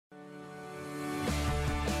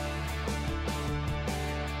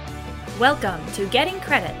Welcome to Getting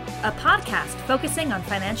Credit, a podcast focusing on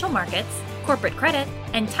financial markets, corporate credit,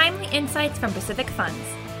 and timely insights from Pacific Funds.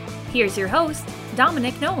 Here's your host,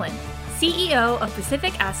 Dominic Nolan, CEO of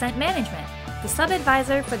Pacific Asset Management, the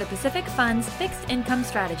sub-advisor for the Pacific Fund's fixed income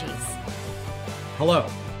strategies. Hello,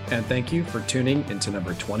 and thank you for tuning into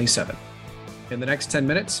number 27. In the next 10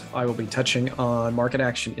 minutes, I will be touching on market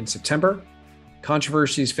action in September,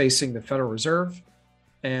 controversies facing the Federal Reserve,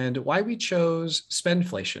 and why we chose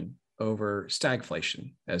spendflation over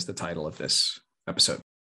stagflation as the title of this episode.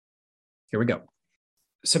 Here we go.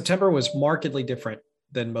 September was markedly different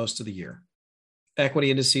than most of the year. Equity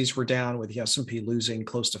indices were down, with the S&P losing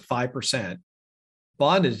close to 5%.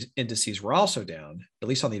 Bond indices were also down, at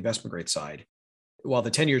least on the investment grade side, while the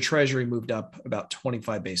 10-year Treasury moved up about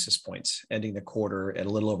 25 basis points, ending the quarter at a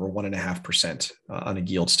little over 1.5% on a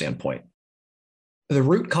yield standpoint. The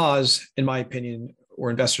root cause, in my opinion, were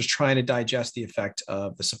investors trying to digest the effect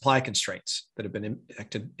of the supply constraints that have been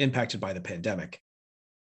impacted by the pandemic.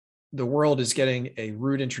 The world is getting a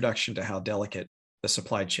rude introduction to how delicate the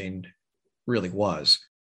supply chain really was.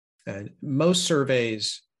 And most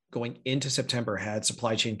surveys going into September had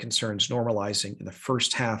supply chain concerns normalizing in the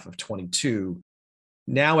first half of 22.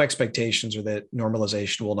 Now expectations are that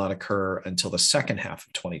normalization will not occur until the second half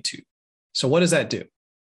of 22. So what does that do?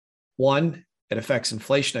 One, it affects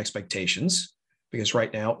inflation expectations, because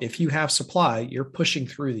right now, if you have supply, you're pushing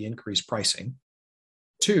through the increased pricing.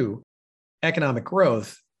 Two, economic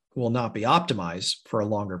growth will not be optimized for a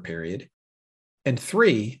longer period. And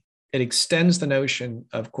three, it extends the notion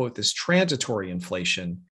of, quote, this transitory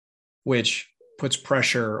inflation, which puts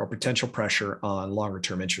pressure or potential pressure on longer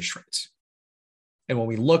term interest rates. And when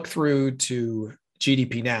we look through to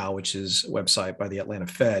GDP Now, which is a website by the Atlanta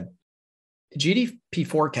Fed, GDP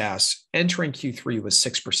forecasts entering Q3 was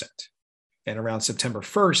 6%. And around September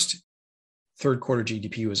 1st, third quarter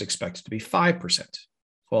GDP was expected to be 5%.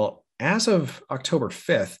 Well, as of October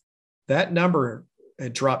 5th, that number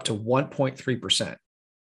had dropped to 1.3%.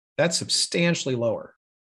 That's substantially lower.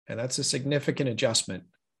 And that's a significant adjustment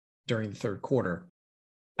during the third quarter.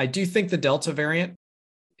 I do think the Delta variant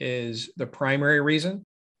is the primary reason,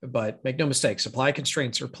 but make no mistake, supply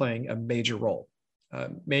constraints are playing a major role.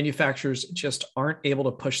 Manufacturers just aren't able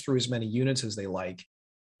to push through as many units as they like.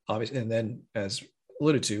 Obviously, and then, as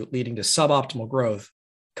alluded to, leading to suboptimal growth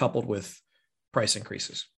coupled with price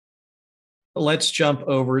increases. Let's jump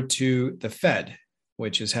over to the Fed,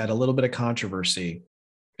 which has had a little bit of controversy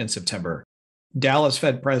in September. Dallas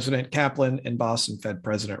Fed President Kaplan and Boston Fed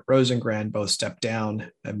President Rosengren both stepped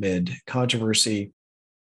down amid controversy.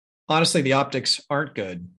 Honestly, the optics aren't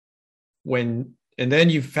good. And then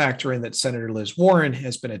you factor in that Senator Liz Warren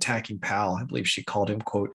has been attacking Powell. I believe she called him,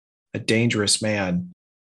 quote, a dangerous man.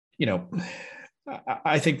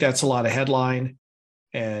 I think that's a lot of headline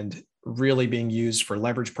and really being used for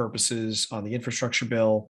leverage purposes on the infrastructure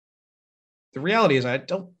bill. The reality is I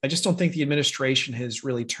just don't think the administration has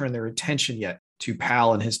really turned their attention yet to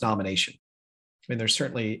Powell and his nomination. I mean, there's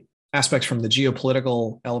certainly aspects from the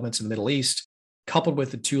geopolitical elements in the Middle East, coupled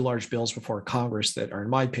with the two large bills before Congress that are, in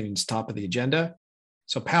my opinion, top of the agenda.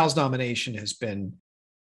 So Powell's nomination has been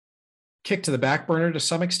kicked to the back burner to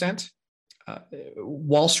some extent.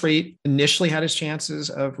 Wall Street initially had his chances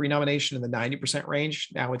of renomination in the 90% range.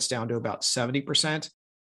 Now it's down to about 70%.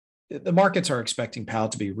 The markets are expecting Powell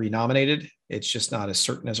to be renominated. It's just not as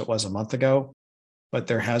certain as it was a month ago. But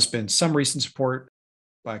there has been some recent support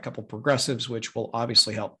by a couple of progressives, which will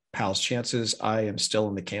obviously help Powell's chances. I am still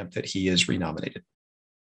in the camp that he is renominated.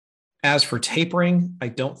 As for tapering, I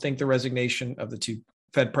don't think the resignation of the two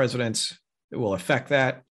Fed presidents will affect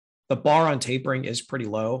that. The bar on tapering is pretty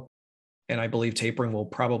low. And I believe tapering will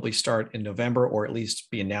probably start in November, or at least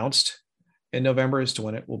be announced in November as to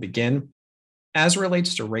when it will begin. As it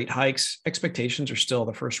relates to rate hikes, expectations are still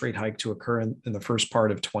the first rate hike to occur in the first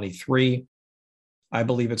part of 23. I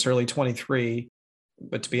believe it's early 23,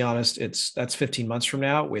 but to be honest, that's 15 months from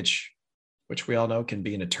now, which we all know can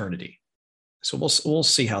be an eternity. So we'll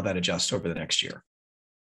see how that adjusts over the next year.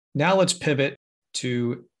 Now let's pivot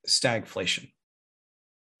to stagflation.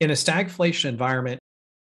 In a stagflation environment,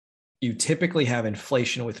 you typically have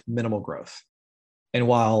inflation with minimal growth. And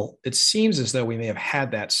while it seems as though we may have had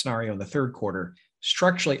that scenario in the third quarter,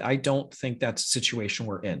 structurally, I don't think that's the situation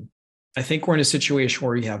we're in. I think we're in a situation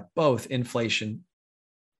where you have both inflation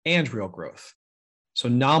and real growth. So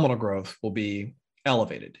nominal growth will be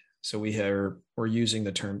elevated. So we're using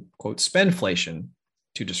the term, quote, spendflation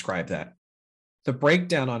to describe that. The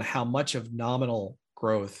breakdown on how much of nominal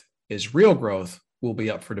growth is real growth will be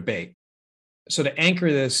up for debate. So to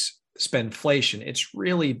anchor this spendflation, it's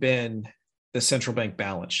really been the central bank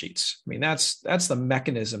balance sheets. I mean, that's the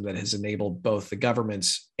mechanism that has enabled both the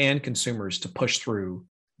governments and consumers to push through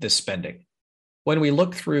this spending. When we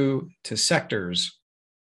look through to sectors,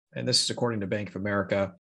 and this is according to Bank of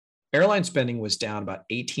America, airline spending was down about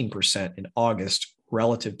 18% in August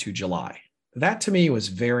relative to July. That to me was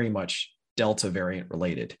very much Delta variant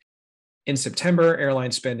related. In September,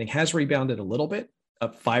 airline spending has rebounded a little bit,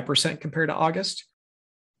 up 5% compared to August,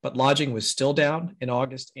 but lodging was still down in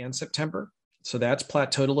August and September. So that's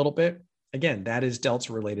plateaued a little bit. Again, that is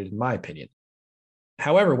Delta related in my opinion.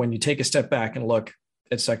 However, when you take a step back and look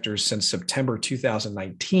at sectors since September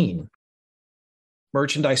 2019,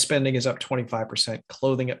 merchandise spending is up 25%,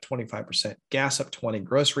 clothing up 25%, gas up 20%,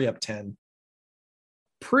 grocery up 10%.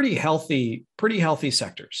 Pretty healthy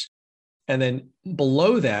sectors. And then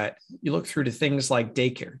below that, you look through to things like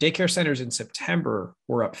daycare. Daycare centers in September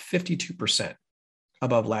were up 52%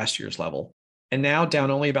 above last year's level, and now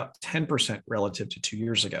down only about 10% relative to 2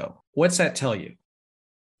 years ago. What's that tell you?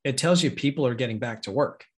 It tells you people are getting back to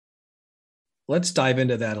work. Let's dive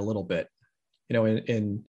into that a little bit. It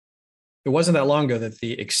wasn't that long ago that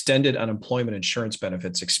the extended unemployment insurance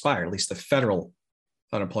benefits expired, at least the federal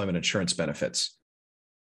unemployment insurance benefits.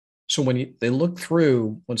 So when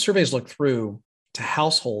surveys look through to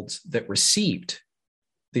households that received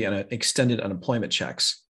the extended unemployment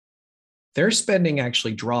checks, their spending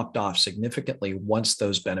actually dropped off significantly once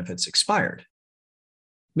those benefits expired.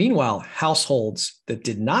 Meanwhile, households that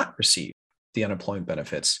did not receive the unemployment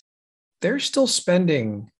benefits, they're still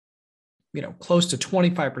spending, close to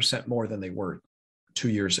 25% more than they were 2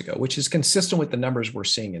 years ago, which is consistent with the numbers we're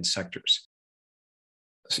seeing in sectors.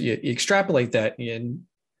 So you extrapolate that, and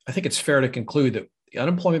I think it's fair to conclude that the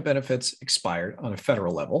unemployment benefits expired on a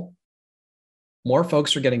federal level. More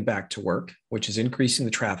folks are getting back to work, which is increasing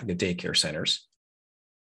the traffic at daycare centers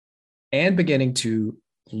and beginning to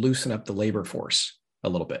loosen up the labor force a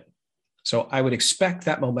little bit. So I would expect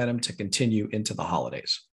that momentum to continue into the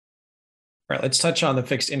holidays. All right, let's touch on the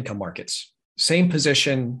fixed income markets. Same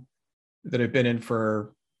position that I've been in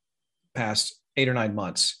for past 8 or 9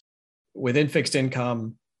 months. Within fixed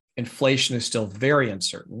income, inflation is still very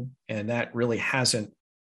uncertain, and that really hasn't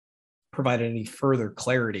provided any further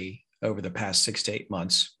clarity over the past 6 to 8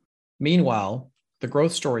 months. Meanwhile, the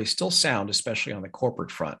growth story is still sound, especially on the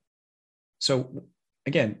corporate front. So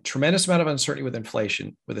again, tremendous amount of uncertainty with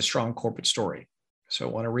inflation with a strong corporate story. So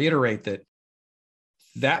I want to reiterate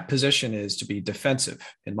that position is to be defensive,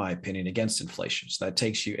 in my opinion, against inflation. So that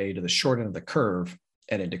takes you to the short end of the curve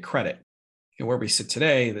and into credit. And where we sit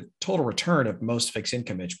today, the total return of most fixed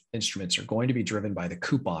income instruments are going to be driven by the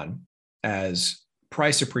coupon, as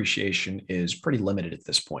price appreciation is pretty limited at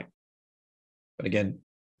this point. But again,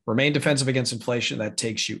 remain defensive against inflation. That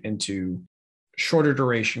takes you into shorter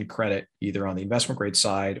duration credit, either on the investment grade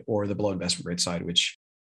side or the below investment grade side, which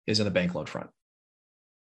is in the bank loan front.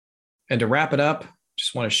 And to wrap it up,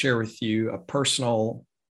 just want to share with you a personal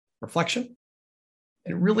reflection.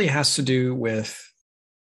 It really has to do with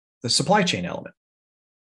the supply chain element.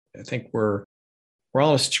 I think we're all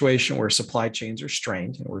in a situation where supply chains are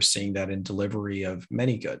strained, and we're seeing that in delivery of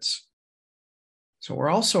many goods. So we're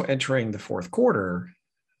also entering the fourth quarter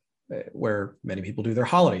where many people do their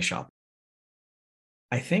holiday shopping.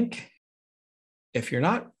 I think if you're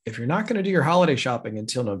not going to do your holiday shopping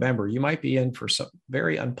until November, you might be in for some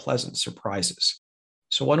very unpleasant surprises.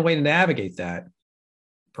 So one way to navigate that,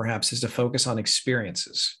 perhaps, is to focus on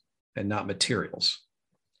experiences and not materials.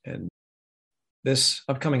 And this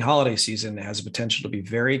upcoming holiday season has the potential to be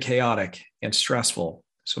very chaotic and stressful.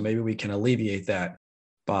 So maybe we can alleviate that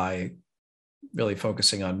by really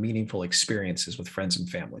focusing on meaningful experiences with friends and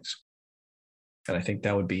families. And I think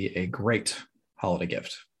that would be a great holiday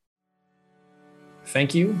gift.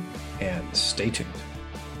 Thank you, and stay tuned.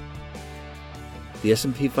 The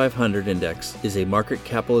S&P 500 index is a market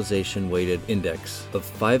capitalization weighted index of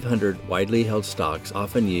 500 widely held stocks,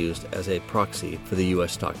 often used as a proxy for the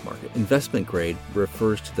U.S. stock market. Investment grade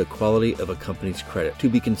refers to the quality of a company's credit. To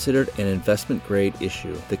be considered an investment grade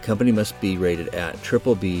issue, the company must be rated at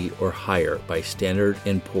BBB or higher by Standard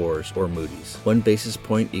 & Poor's or Moody's. 1 basis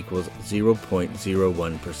point equals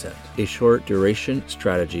 0.01%. A short duration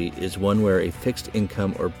strategy is one where a fixed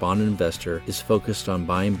income or bond investor is focused on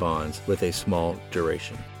buying bonds with a small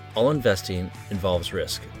duration. All investing involves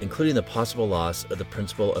risk, including the possible loss of the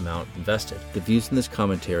principal amount invested. The views in this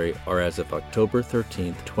commentary are as of October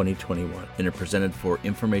 13th, 2021, and are presented for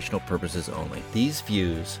informational purposes only. These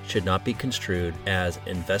views should not be construed as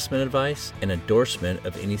investment advice, an endorsement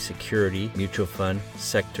of any security, mutual fund,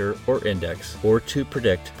 sector, or index, or to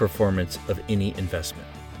predict performance of any investment.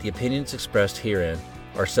 The opinions expressed herein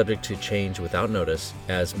are subject to change without notice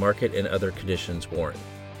as market and other conditions warrant.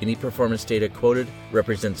 Any performance data quoted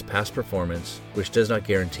represents past performance, which does not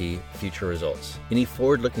guarantee future results. Any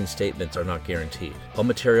forward-looking statements are not guaranteed. All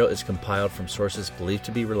material is compiled from sources believed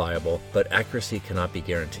to be reliable, but accuracy cannot be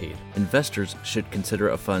guaranteed. Investors should consider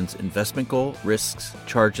a fund's investment goal, risks,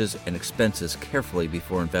 charges, and expenses carefully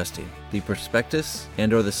before investing. The prospectus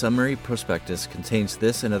and/or the summary prospectus contains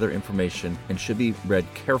this and other information and should be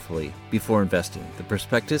read carefully before investing. The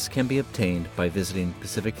prospectus can be obtained by visiting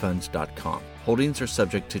pacificfunds.com. Holdings are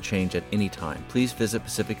subject to change at any time. Please visit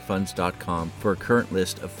pacificfunds.com for a current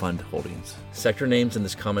list of fund holdings. Sector names in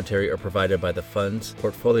this commentary are provided by the fund's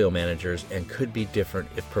portfolio managers and could be different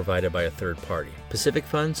if provided by a third party. Pacific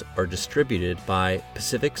Funds are distributed by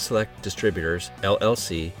Pacific Select Distributors,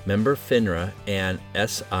 LLC, member FINRA, and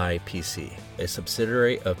SIPC, a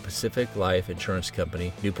subsidiary of Pacific Life Insurance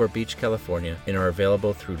Company, Newport Beach, California, and are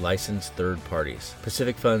available through licensed third parties.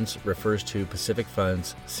 Pacific Funds refers to Pacific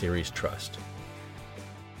Funds Series Trust.